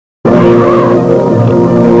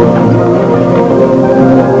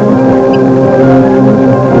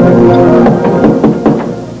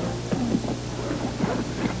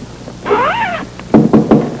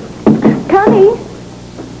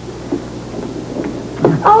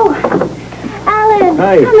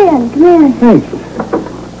Come in. Thanks.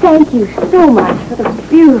 Thank you so much for the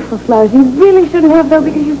beautiful flowers. You really shouldn't have, though,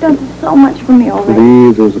 because you've done so much for me already.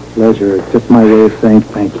 Please, it was a pleasure. It's just my way of saying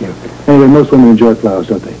thank you. Anyway, most women enjoy flowers,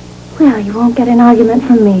 don't they? Well, you won't get an argument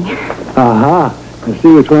from me. Aha. I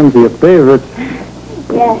see which one's your favorite.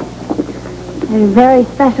 Yes. A very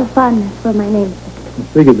special fondness for my namesake. I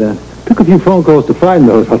figured that. Took a few phone calls to find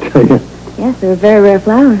those, I'll tell you. Yes, they're a very rare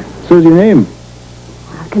flower. So's your name.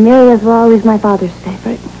 Camellias were always my father's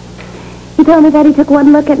favorite. He told me that he took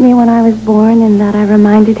one look at me when I was born and that I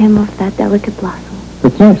reminded him of that delicate blossom.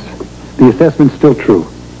 That's nice. The assessment's still true.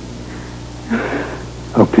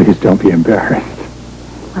 Oh, please don't be embarrassed.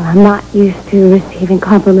 Well, I'm not used to receiving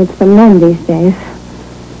compliments from men these days.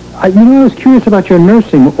 I was curious about your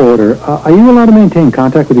nursing order. Are you allowed to maintain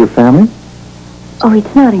contact with your family? Oh,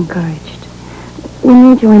 it's not encouraged. When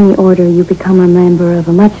you join the order, you become a member of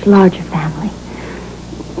a much larger family.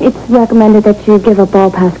 It's recommended that you give up all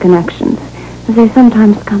past connections, as they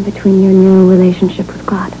sometimes come between your new relationship with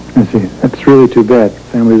God. I see. That's really too bad.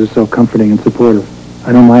 Families are so comforting and supportive.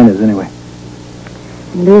 I know mine is, anyway.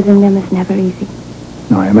 And losing them is never easy.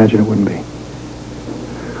 No, I imagine it wouldn't be.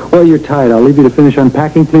 Well, you're tired. I'll leave you to finish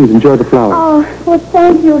unpacking. Please enjoy the flowers. Oh, well,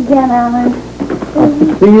 thank you again, Alan.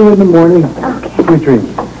 I'll see you in the morning. Okay. Sweet dreams.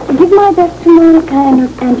 Give my best to Monica and your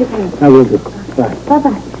parents. I will do. Bye.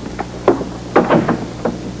 Bye-bye.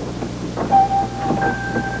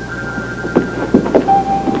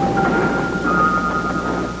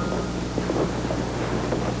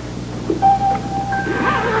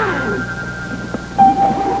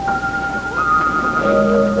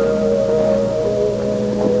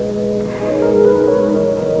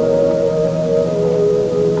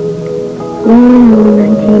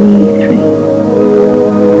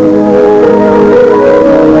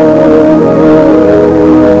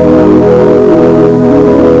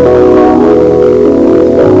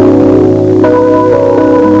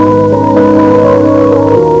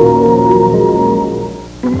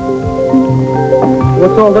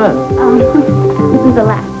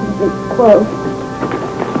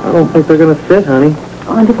 I don't think they're going to fit, honey.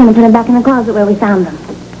 Oh, I'm just going to put them back in the closet where we found them.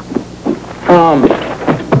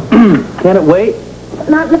 Can it wait?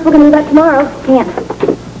 Not if we're going to do that tomorrow. Can't.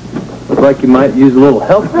 Looks like you might use a little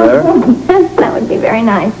help there. That would be very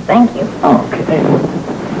nice. Thank you. Okay.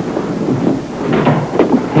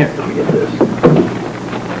 Here, let me get this.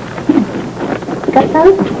 Got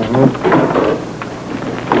those?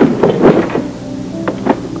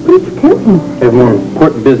 What are you doing? I have more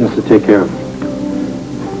important business to take care of.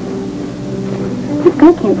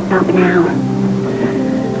 I can't stop now.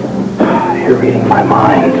 You're reading my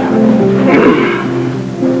mind.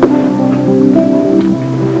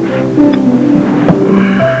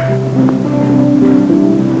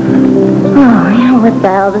 Oh, what the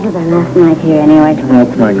hell? This is our last night here anyway.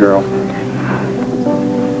 That's my girl.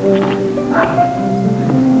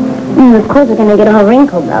 Of course we're going to get all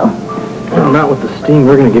wrinkled, though. Well, not with the steam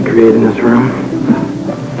we're going to get created in this room.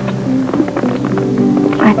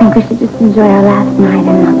 I think we should just enjoy our last night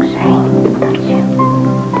in luxury, don't you?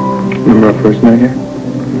 Remember our first night here?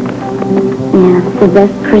 Yeah, it's the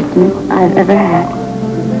best Christmas I've ever had.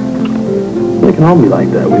 They can all be like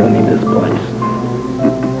that. We don't need this place.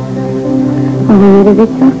 Well, we needed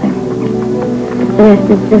each other. The rest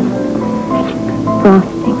is just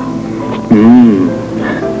frosting.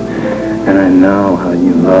 And I know how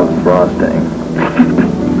you love frosting.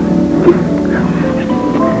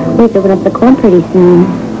 We have to open up the club pretty soon.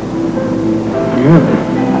 Yeah.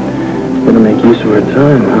 Gonna make use of our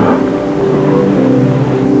time, huh?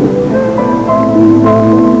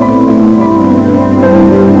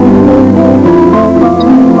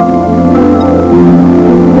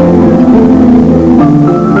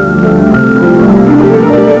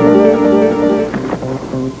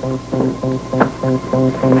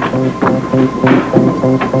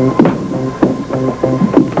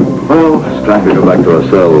 Well, it's time to go back to our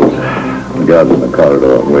cells. The guards in the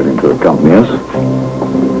corridor are waiting to accompany us.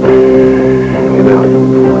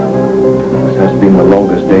 This has been the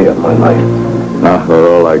longest day of my life. Ah, they're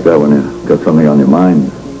all like that when you've got something on your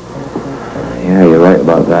mind. Yeah, you're right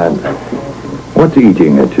about that. What's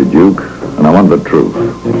eating at you, Duke? And I want the truth.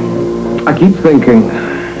 I keep thinking,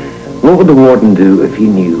 what would the warden do if he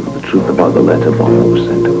knew the truth about the letter Bono was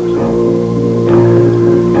sent to us?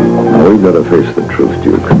 Now, we've got to face the truth,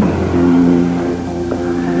 Duke.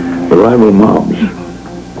 The rival mobs,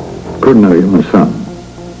 could know you're my son.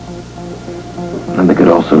 And they could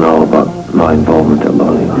also know about my involvement at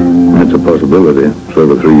Lollion. That's a possibility. It's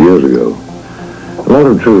over 3 years ago. A lot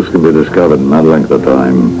of truths can be discovered in that length of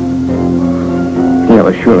time. Yeah,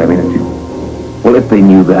 well, surely, I mean, if they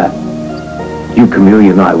knew that, you,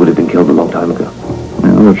 Camellia, and I would have been killed a long time ago.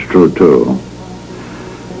 Yeah, that's true, too.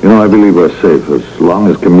 You know, I believe we're safe as long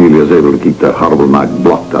as Camellia is able to keep that horrible night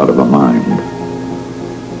blocked out of her mind.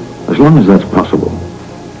 As long as that's possible,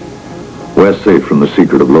 we're safe from the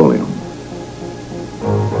secret of Lollion.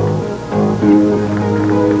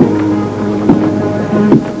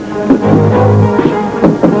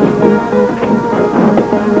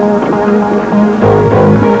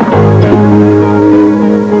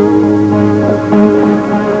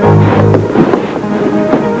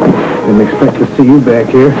 Didn't expect to see you back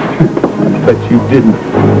here. I bet you didn't.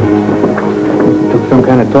 It took some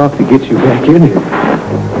kind of talk to get you back in here.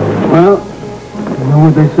 Well, you know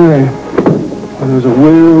what they say. When there's a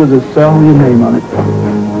will, there's a cell with your name on it.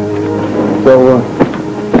 So,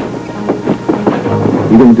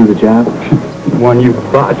 you gonna do the job? One you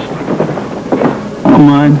botched. I don't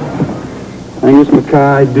mind. Angus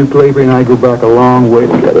McKay, Duke Lavery, and I go back a long way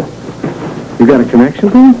together. You got a connection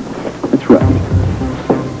to him? That's right.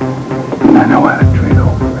 And I know how to treat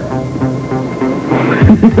old friends.